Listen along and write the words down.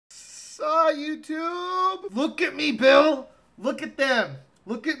Saw YouTube. Look at me, Bill. Look at them.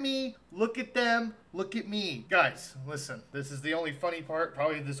 Look at me. Look at them. Look at me. Guys, listen. This is the only funny part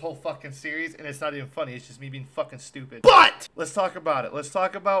probably of this whole fucking series, and it's not even funny. It's just me being fucking stupid. But let's talk about it. Let's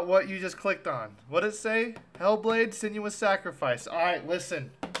talk about what you just clicked on. What did it say? Hellblade, Senua Sacrifice. All right,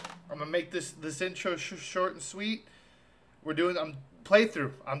 listen. I'm gonna make this intro short and sweet. We're doing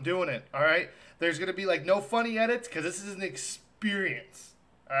playthrough. I'm doing it. All right. There's gonna be like no funny edits because this is an experience.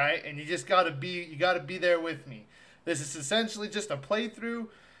 All right, and you just gotta be there with me. This is essentially just a playthrough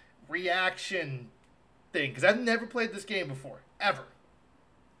reaction thing because I've never played this game before, ever.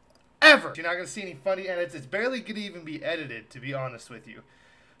 You're not gonna see any funny edits. It's barely gonna even be edited, to be honest with you.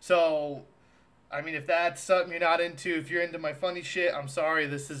 So, I mean, if that's something you're not into, if you're into my funny shit, I'm sorry.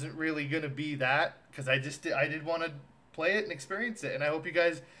 This isn't really gonna be that because I did want to play it and experience it, and I hope you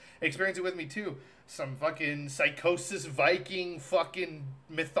guys experience it with me too. Some fucking psychosis Viking fucking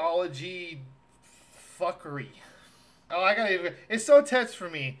mythology fuckery. Oh, I gotta even, it's so tense for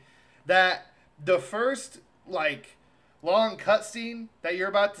me that the first like long cutscene that you're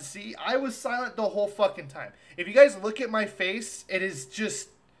about to see, I was silent the whole fucking time. If you guys look at my face, it's just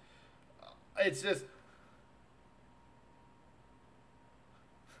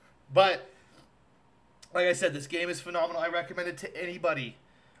but like I said, this game is phenomenal. I recommend it to anybody.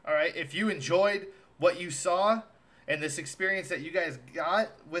 All right, if you enjoyed what you saw and this experience that you guys got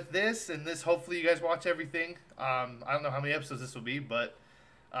with this, and this, hopefully you guys watch everything. I don't know how many episodes this will be, but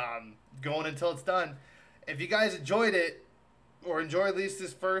going until it's done. If you guys enjoyed it, or enjoy at least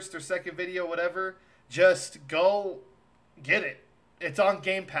this first or second video, whatever, just go get it. It's on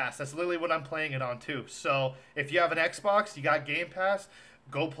Game Pass. That's literally what I'm playing it on too. So if you have an Xbox, you got Game Pass,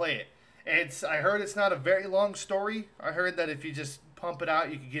 go play it. I heard it's not a very long story. I heard that if you just pump it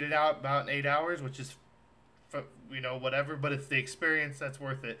out, you can get it out about in 8 hours, which is, you know, whatever, but it's the experience that's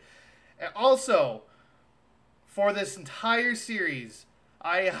worth it. And also, for this entire series,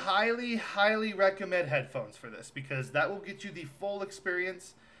 I highly, highly recommend headphones for this because that will get you the full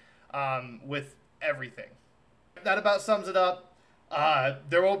experience with everything. That about sums it up.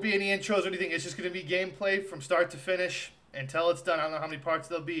 There won't be any intros or anything. It's just going to be gameplay from start to finish until it's done. I don't know how many parts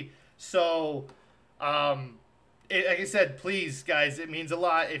there'll be. So, like I said, please, guys, it means a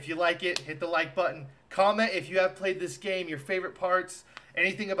lot. If you like it, hit the like button. Comment if you have played this game, your favorite parts,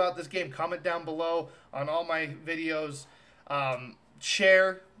 anything about this game. Comment down below on all my videos.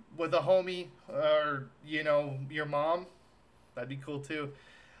 Share with a homie or, you know, your mom. That'd be cool too.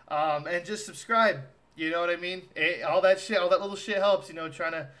 And just subscribe. You know what I mean? All that shit, all that little shit helps. You know,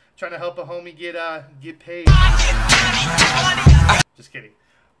 trying to help a homie get paid. Just kidding.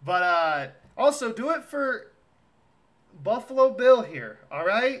 But also do it for Buffalo Bill here. All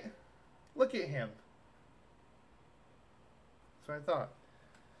right, look at him. That's what I thought.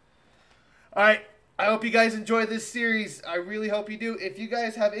 All right. I hope you guys enjoy this series. I really hope you do. If you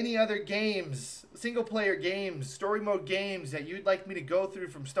guys have any other games, single-player games, story mode games that you'd like me to go through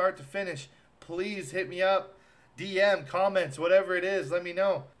from start to finish, please hit me up. DM, comments, whatever it is, let me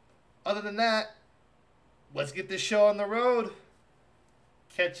know. Other than that, let's get this show on the road.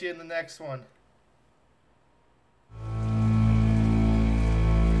 Catch you in the next one.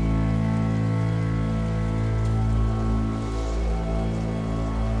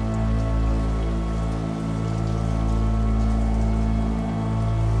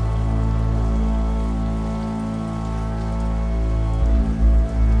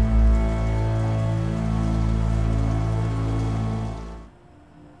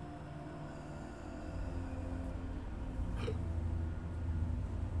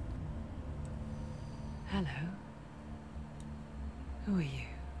 Hello. Who are you?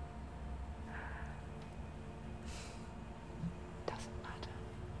 Doesn't matter.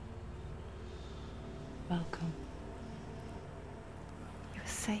 Welcome. You're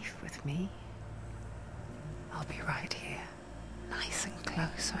safe with me. I'll be right here, nice and close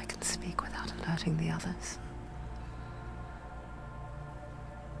so I can speak without alerting the others.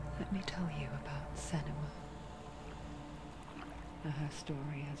 Let me tell you about Senua. Her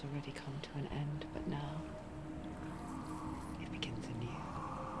story has already come to an end, but now it begins anew.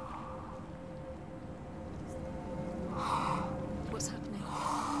 What's happening?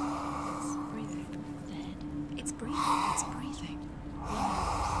 It's breathing. Dead. It's breathing. It's breathing.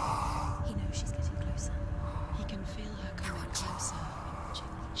 He knows she's getting closer. He can feel her coming closer.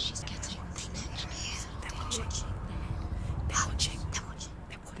 She's getting closer. They're watching. They're watching. They're watching.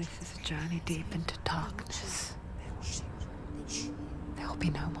 This is a journey deep into darkness. There will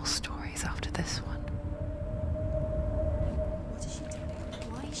be no more stories after this one. What is she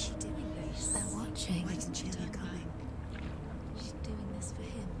doing? Why is she doing this? They're watching. Why isn't she coming? She's doing this for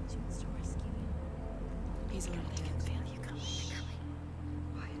him. She wants to He's already I can feel you coming.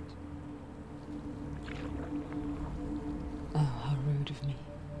 Quiet. Oh, how rude of me.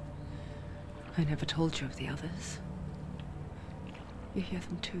 I never told you of the others. You hear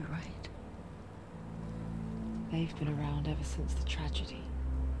them too, right? They've been around ever since the tragedy.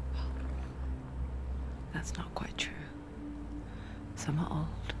 Well, that's not quite true. Some are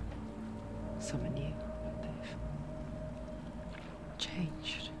old, some are new, but they've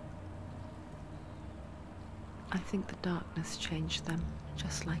changed. I think the darkness changed them,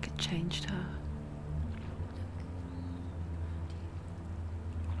 just like it changed her.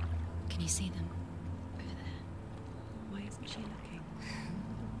 Can you see them? Over there. Why isn't she looking?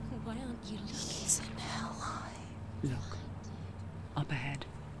 Why aren't you looking? He's in hell high. Look. Up ahead.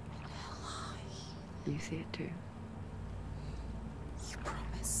 Hell high. You see it too? You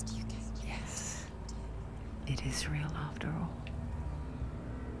promised you gave. Yes. It is real after all.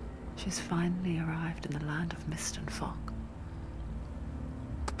 She's finally arrived in the land of mist and fog.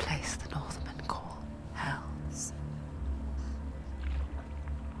 The place the Northmen call hell.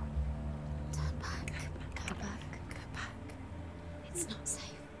 Turn back. Go back. Go back. It's not safe.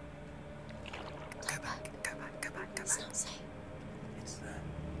 Go back, go back, go back, go It's back. not safe. It's them.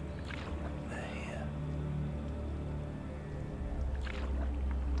 They're here.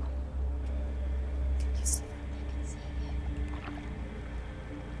 You see them? I can see you.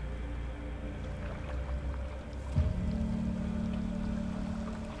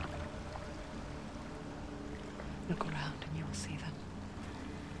 Look around and you will see them.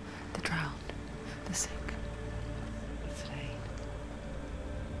 The drowned, the sick, the slain.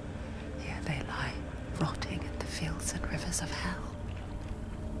 Here they lie, rotting in the fields and rivers of hell.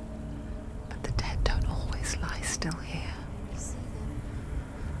 But the dead don't always lie still here. You see them?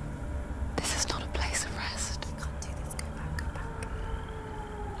 This is not a place of rest. You can't do this. Go back. Go back.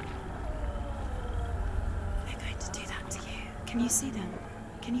 They're going to do that to you. Can you see them?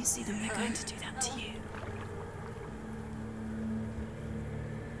 Can you see them? They're going to do that to you.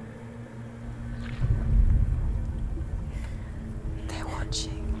 They're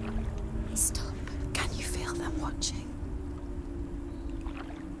watching. Stop. Can you feel them watching?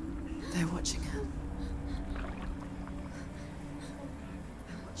 They're watching her.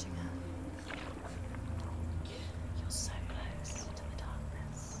 They're watching her. You're so close to the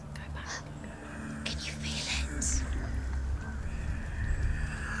darkness. Go back. Can you feel it?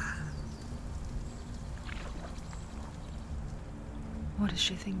 What is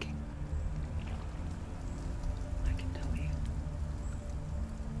she thinking? I can tell you.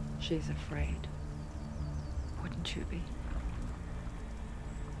 She's afraid. Wouldn't you be?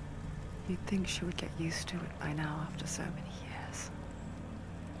 You'd think she would get used to it by now after so many years.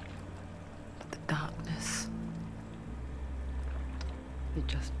 But the darkness, it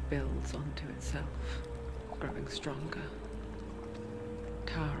just builds onto itself, growing stronger,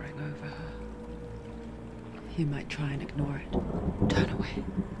 towering over her. You might try and ignore it, turn away.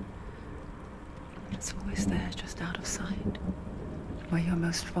 But it's always there, just out of sight, where you're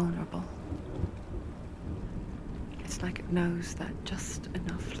most vulnerable. It's like it knows that just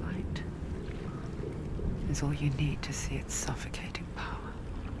enough light is all you need to see its suffocating power.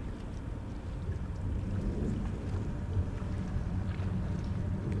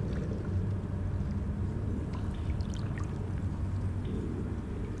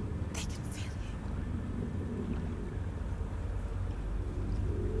 They can feel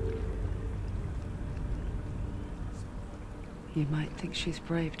you. You might think she's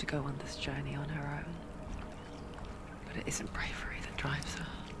brave to go on this journey on her own, but it isn't bravery that drives her.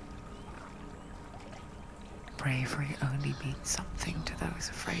 Bravery only means something to those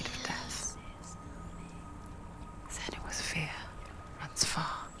afraid of death. Senua's fear runs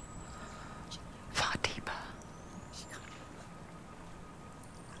far, far deeper.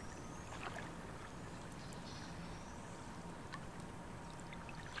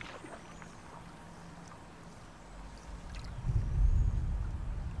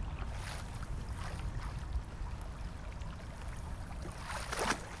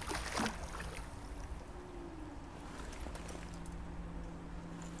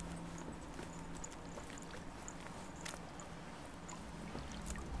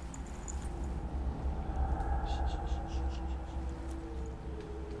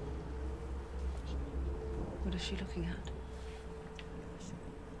 What is she looking at?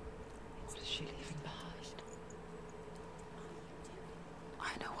 What is she leaving behind?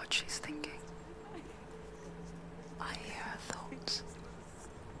 I know what she's thinking. I hear her thoughts.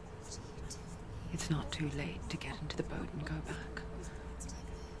 It's not too late to get into the boat and go back.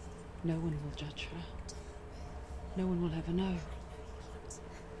 No one will judge her. No one will ever know.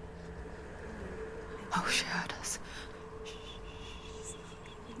 Oh, she heard us.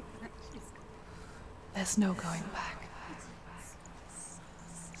 There's no going back.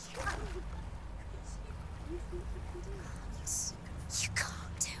 You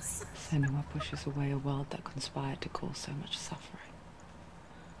can't do it. Senua pushes away a world that conspired to cause so much suffering.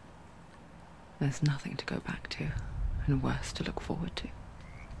 There's nothing to go back to, and worse to look forward to.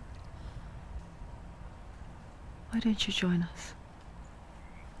 Why don't you join us?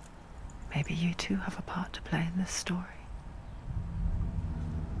 Maybe you too have a part to play in this story.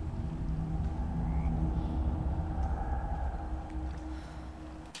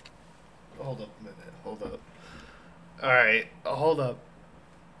 Hold up a minute. Hold up. Alright, hold up.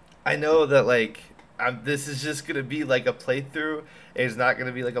 I know that, like, this is just going to be, like, a playthrough. It's not going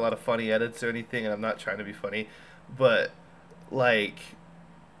to be, like, a lot of funny edits or anything, and I'm not trying to be funny. But, like,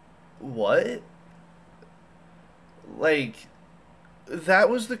 what? Like, that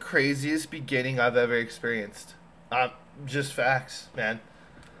was the craziest beginning I've ever experienced. Just facts, man.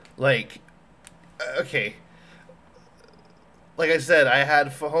 Like, okay. Like I said, I had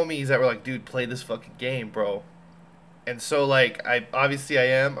homies that were like, dude, play this fucking game, bro. And so, like,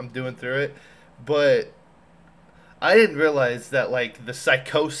 I'm doing through it. But I didn't realize that, like, the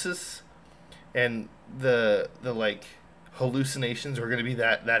psychosis and the like, hallucinations were going to be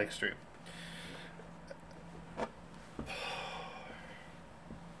that extreme.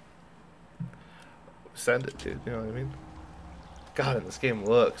 Send it, dude. You know what I mean? God, and this game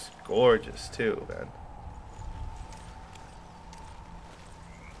looks gorgeous, too, man.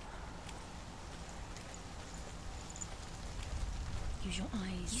 Use your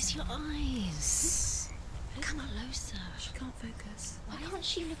eyes. Use your eyes. Come closer. She can't focus. Why can't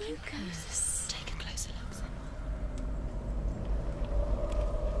she focus? Take a closer look, Senua.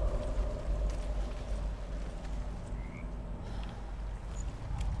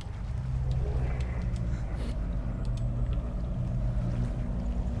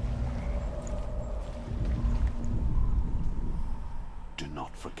 Do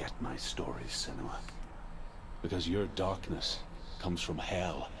not forget my stories, Senua. Because your darkness comes from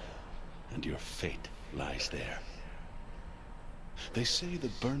hell, and your fate lies there. They say the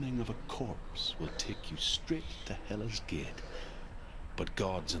burning of a corpse will take you straight to Hela's gate, but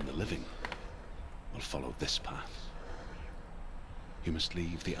gods and the living will follow this path. You must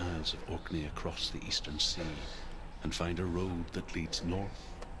leave the Isles of Orkney across the eastern sea, and find a road that leads north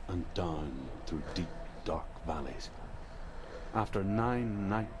and down through deep, dark valleys. After 9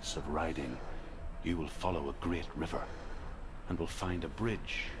 nights of riding, you will follow a great river, and will find a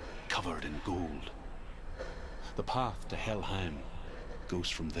bridge covered in gold. The path to Helheim goes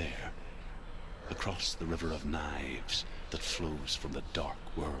from there, across the River of Knives that flows from the dark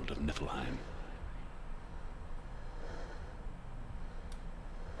world of Niflheim.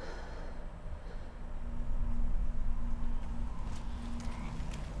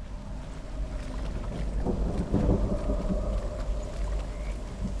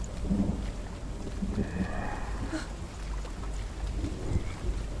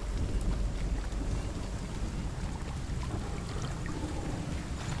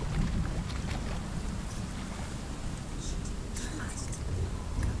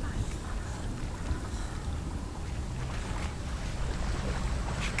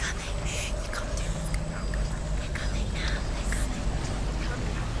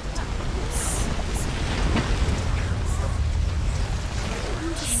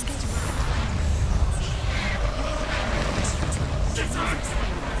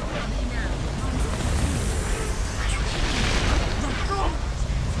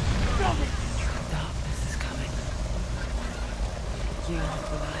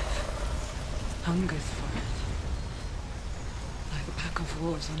 Hungers for it. Like a pack of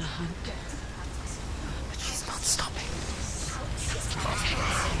wolves on a hunt. But she's not stopping.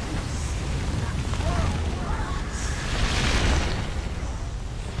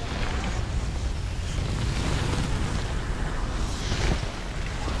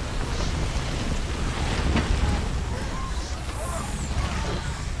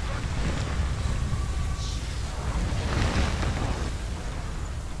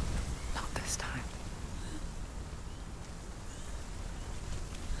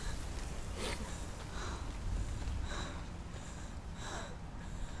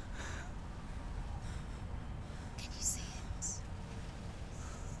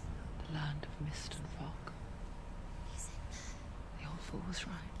 Mist and fog. The old fool was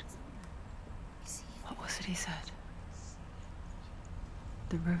right. What was it he said?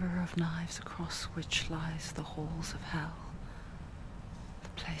 The river of knives across which lies the halls of hell. The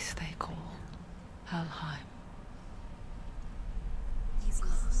place they call Helheim. You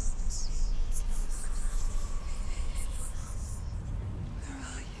can't.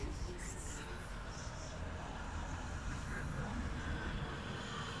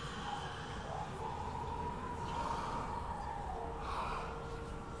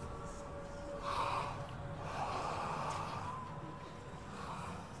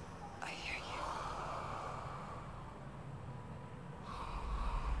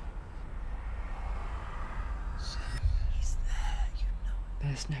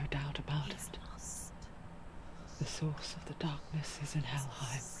 There's no doubt about He's it. lost. The source of the darkness is in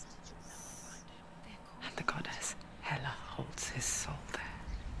Helheim, and the goddess Hela holds his soul there.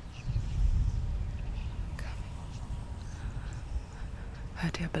 Her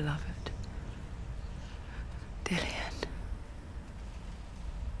dear beloved, Dillian.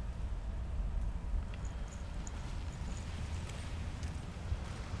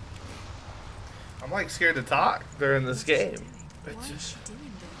 I'm like scared to talk during this game. Why It's is just, she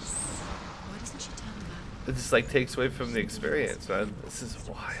doing this? Why doesn't she tell that? it just like takes away from the experience, man. This is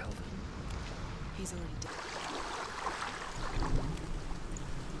wild. He's already dead.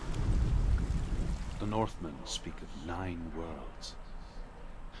 The Northmen speak of 9 worlds.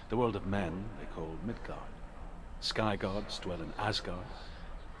 The world of men they call Midgard. Sky gods dwell in Asgard.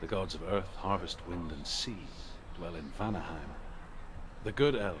 The gods of earth, harvest, wind, and sea dwell in Vanaheim. The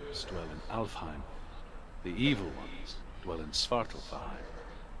good elves dwell in Alfheim. The evil ones dwell in Svartalfheim.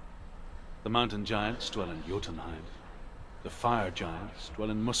 The mountain giants dwell in Jotunheim. The fire giants dwell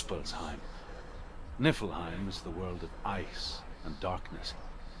in Muspelheim. Niflheim is the world of ice and darkness.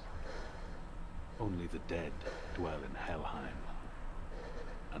 Only the dead dwell in Helheim.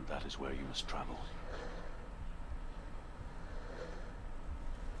 And that is where you must travel.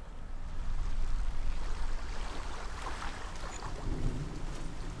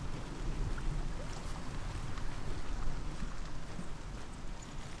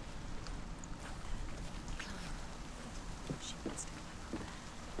 She wants to go up there.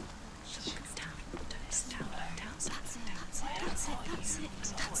 She looks down. It's down. That's it.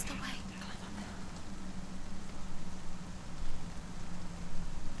 That's the way.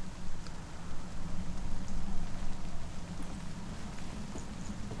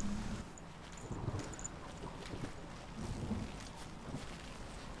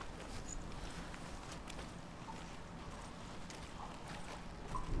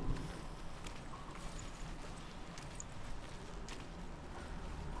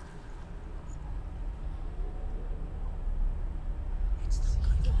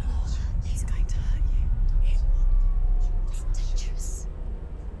 He's going to hurt you. It's dangerous.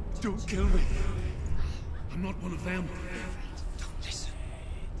 Don't kill me. I'm not one of them. Don't listen.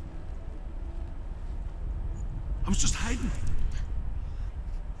 I was just hiding.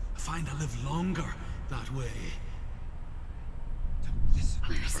 I find I live longer that way. Don't listen.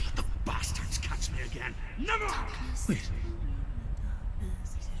 I'll never let the bastards catch me again. Never! Wait.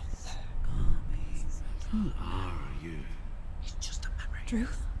 Who are you? It's just a memory.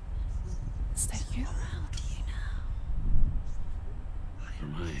 Druth? Is that you? Around you now. For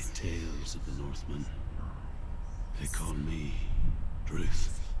my tales of the Northmen, they call me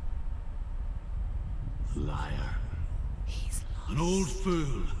Druth. A liar. He's lost. An old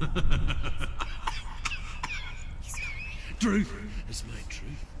fool. Druth is my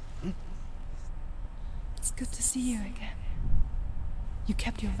truth. It's good to see you again. You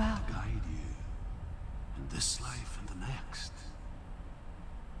kept your vow. Guide you in this life and the next.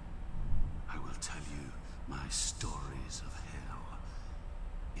 I will tell you my stories of hell,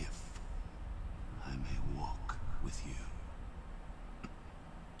 if I may walk with you.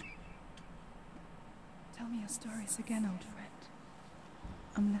 Tell me your stories again, old friend.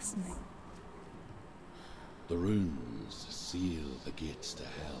 I'm listening. The runes seal the gates to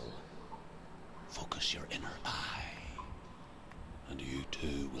hell. Focus your inner eye, and you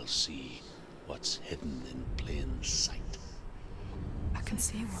too will see what's hidden in plain sight. I can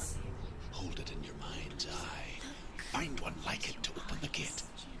see one. Hold it in your mind's eye. Find one like it to open the gate.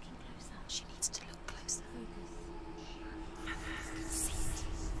 She needs to look closer.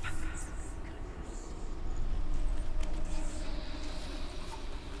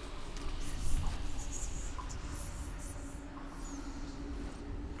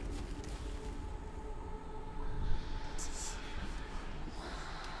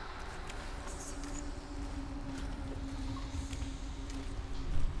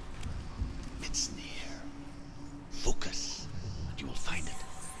 It's near. Focus, and you will find it.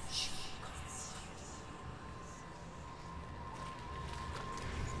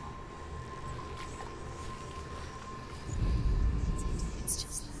 It's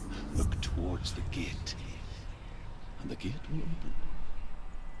just Look towards the gate, and the gate will open.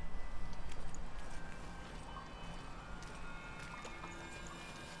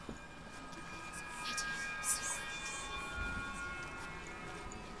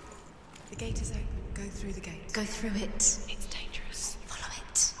 the gate is open. Go through the gate. Go through it. It's dangerous. Follow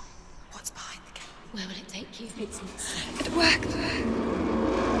it. What's behind the gate? Where will it take you? It's not safe. It worked.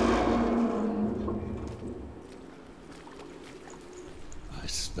 I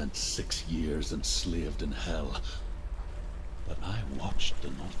spent 6 years enslaved in hell, but I watched the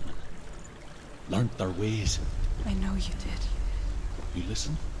Northmen, learnt their ways. I know you did. You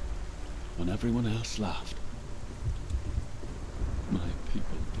listened when everyone else laughed. My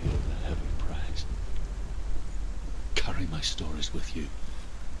people paid a heavy price. Carry my stories with you,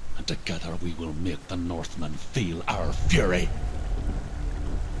 and together we will make the Northmen feel our fury.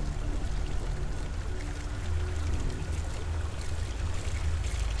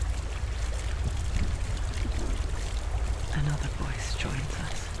 Another voice joins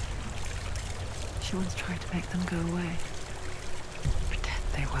us. She once tried to make them go away. Pretend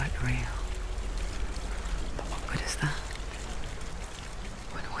they weren't real. But what good is that?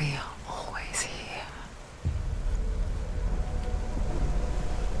 When we are always here.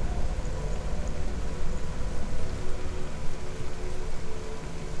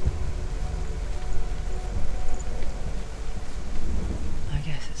 I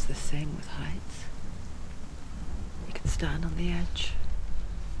guess it's the same with heights. You can stand on the edge,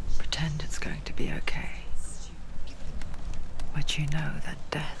 pretend it's going to be okay. But you know that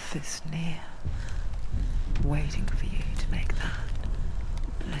death is near, waiting for you to make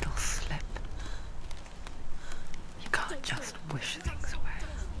that little slip. You can't just wish things away.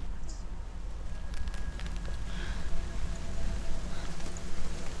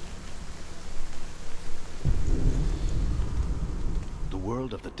 The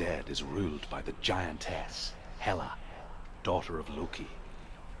world of the dead is ruled by the giantess, Hela, daughter of Loki.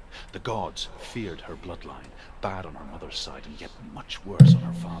 The gods feared her bloodline, bad on her mother's side and yet much worse on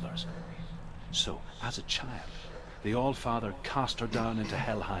her father's. So, as a child, the All-Father cast her down into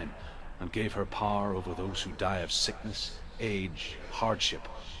Helheim and gave her power over those who die of sickness, age, hardship,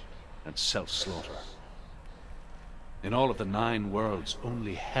 and self-slaughter. In all of the 9 worlds,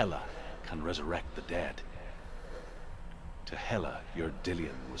 only Hela can resurrect the dead. To Hela, your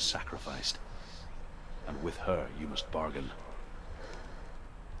Dillion was sacrificed, and with her you must bargain.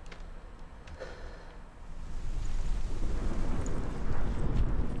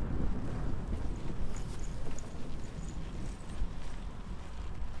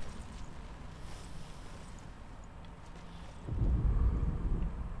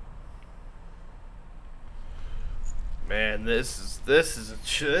 Man, this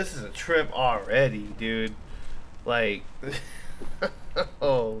is a trip already, dude. Like,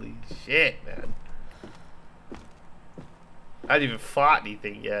 holy shit, man. I haven't even fought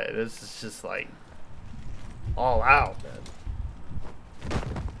anything yet. This is just like all out, man.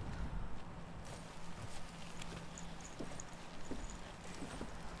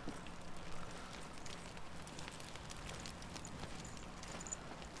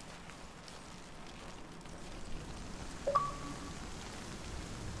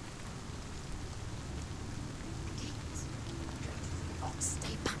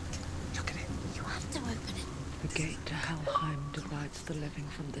 Stay back. Look at it. You have to open it. The gate to Helheim divides the living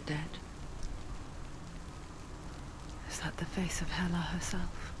from the dead. Is that the face of Hela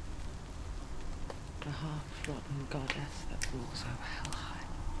herself? The half-rotten goddess that walks over Helheim.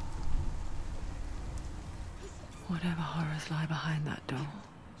 Whatever horrors lie behind that door,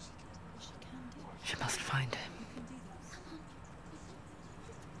 she must find him.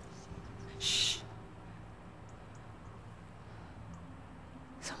 Shh.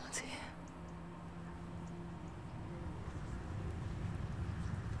 Someone's here.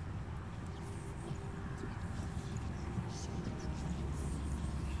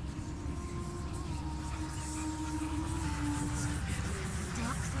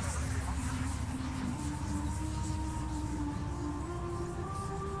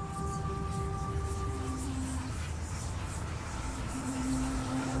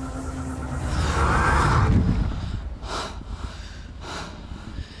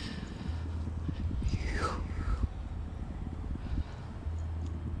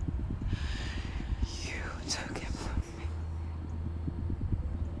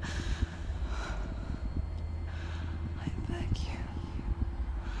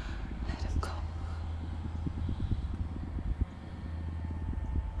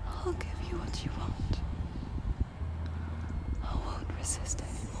 I'll give you what you want. I won't resist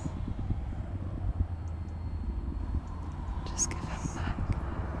anymore. Just give him back.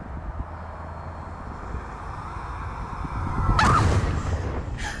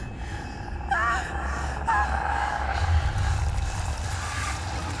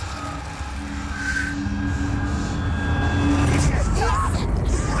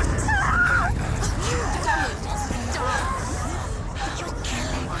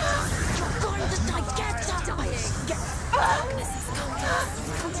 Darkness is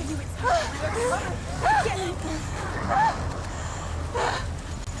coming.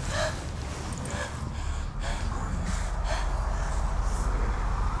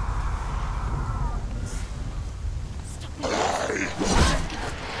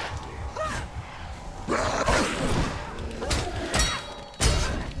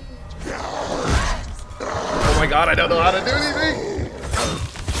 god, I don't know how to do anything!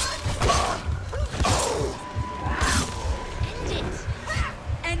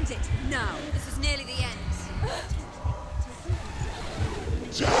 End it now. This is nearly the end.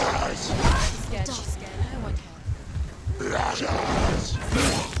 Scared, she's scared. No one cares.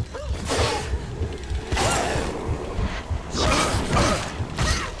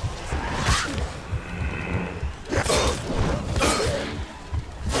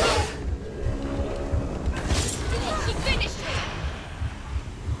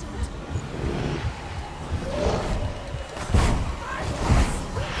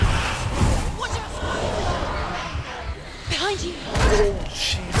 Oh,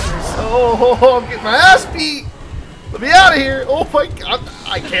 Jesus. Oh, I'm getting my ass beat. Let me out of here. Oh, my God.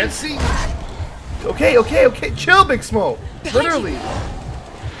 I can't see. Okay, okay, okay. Chill, Big Smoke. Literally.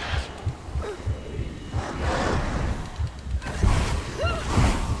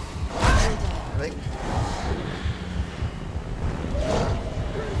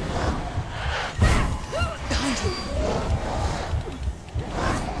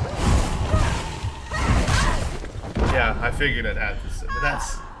 Yeah, I figured I'd have to say, but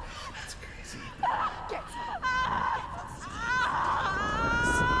that's crazy.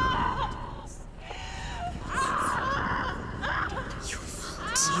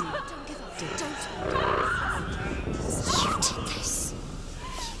 Don't give up. Don't. You did this.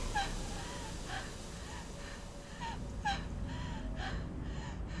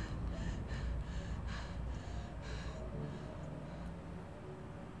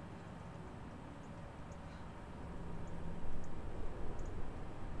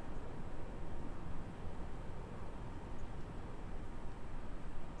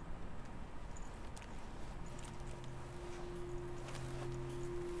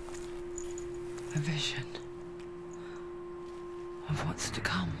 A vision of what's to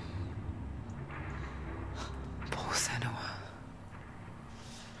come. Poor Senua.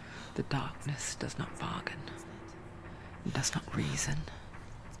 The darkness does not bargain. It does not reason.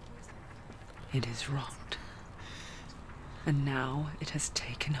 It is rot. And now it has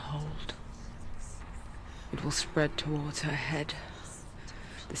taken hold. It will spread towards her head,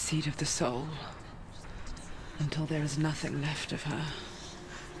 the seat of the soul, until there is nothing left of her.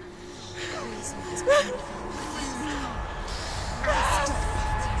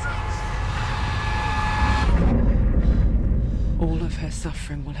 All of her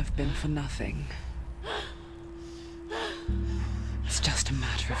suffering will have been for nothing. It's just a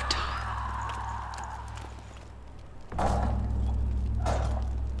matter of time.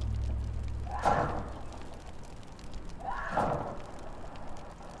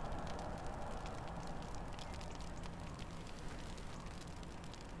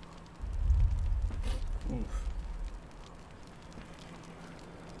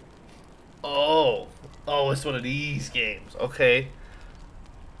 Oh, it's one of these games. Okay.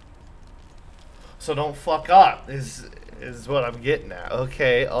 So don't fuck up is what I'm getting at.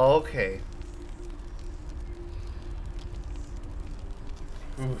 Okay, okay.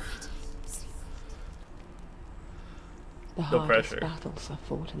 Oof. The No hardest pressure. battles are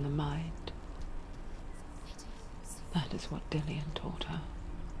fought in the mind. That is what Dillian taught her.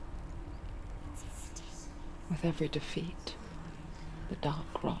 With every defeat, the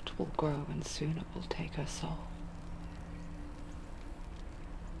dark rot will grow and soon it will take her soul.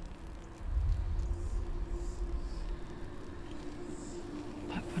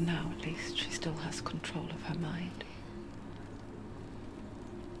 But for now, at least, she still has control of her mind.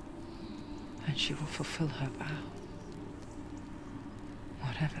 And she will fulfill her vow,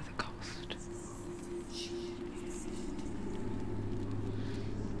 whatever the cost.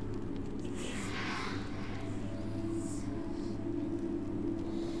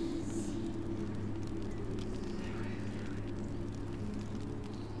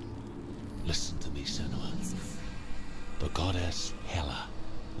 Listen to me, Senua. The goddess Hela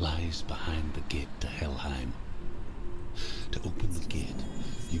lies behind the gate to Helheim. To open the gate,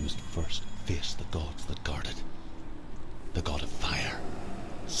 you must first face the gods that guard it. The god of fire,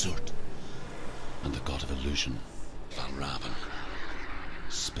 Surt, and the god of illusion, Valravan.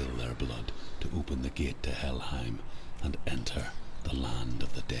 Spill their blood to open the gate to Helheim and enter the land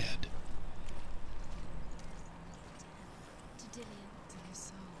of the dead. To Dillian. To his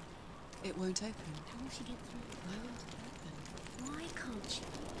soul. It won't open. How will she get through? Why won't it open? Why can't she?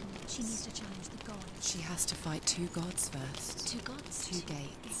 And she needs to challenge the gods. She has to fight two gods first. Two gods? Two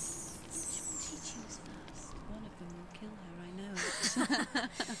gates. Which will she choose first? One of them will kill her, I know.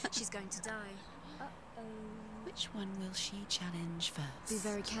 She's going to die. Uh-oh. Which one will she challenge first? Be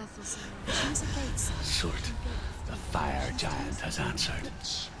very careful, Senua. Choose a gate, son. Surt, the fire giant has answered.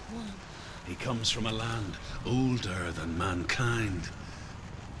 One. He comes from a land older than mankind.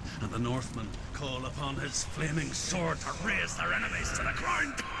 And the Northmen call upon his flaming sword to raise their enemies to the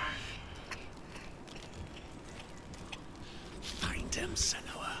ground. Find him,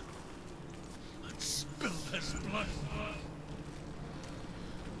 Senua, and spill his blood.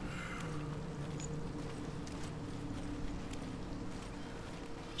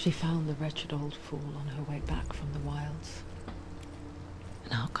 She found the wretched old fool on her way back from the wilds.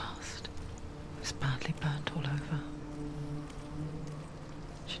 An outcast, who was badly burnt all over.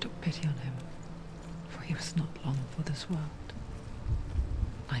 She took pity on him, for he was not long for this world.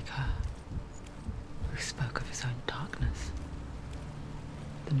 Like her, who spoke of his own darkness.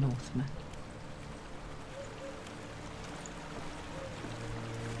 The Northmen.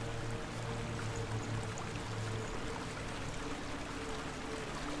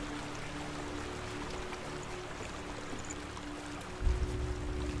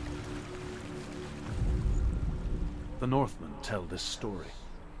 The Northmen tell this story.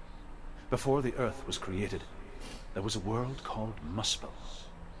 Before the earth was created, there was a world called Muspel.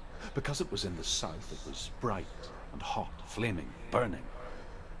 Because it was in the south, it was bright and hot, flaming, burning.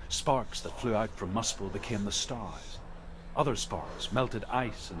 Sparks that flew out from Muspel became the stars. Other sparks melted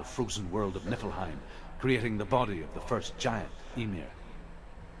ice in the frozen world of Niflheim, creating the body of the first giant, Ymir.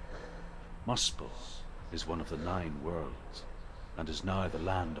 Muspel is one of the 9 worlds, and is now the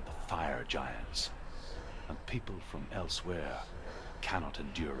land of the fire giants. And people from elsewhere cannot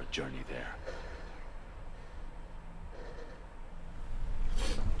endure a journey there.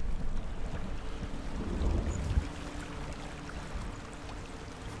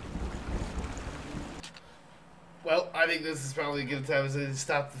 Well, I think this is probably a good time to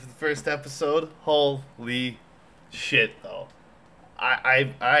stop for the first episode. Holy shit, though.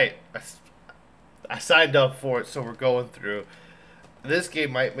 I signed up for it, so we're going through. This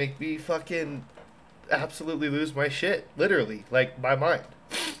game might make me fucking absolutely lose my shit, literally, like my mind.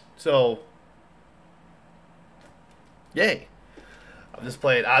 So, yay! I'm just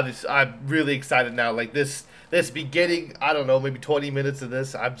playing. I'm really excited now. Like this beginning, I don't know, maybe 20 minutes of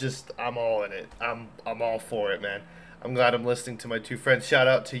this. I'm all in it. I'm all for it, man. I'm glad I'm listening to my 2 friends. Shout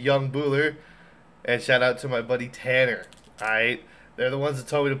out to YoungBooler, and shout out to my buddy Tanner. All right, they're the ones that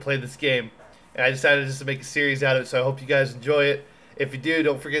told me to play this game, and I decided just to make a series out of it. So I hope you guys enjoy it. If you do,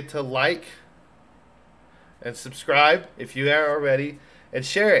 don't forget to like and subscribe if you are already, and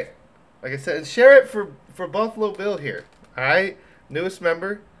share it. Like I said, and share it for Buffalo Bill here. All right, newest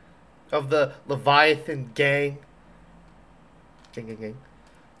member of the Leviathan gang. Gang.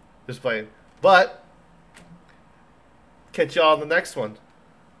 Just playing. But catch y'all on the next one.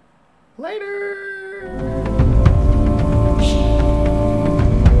 Later.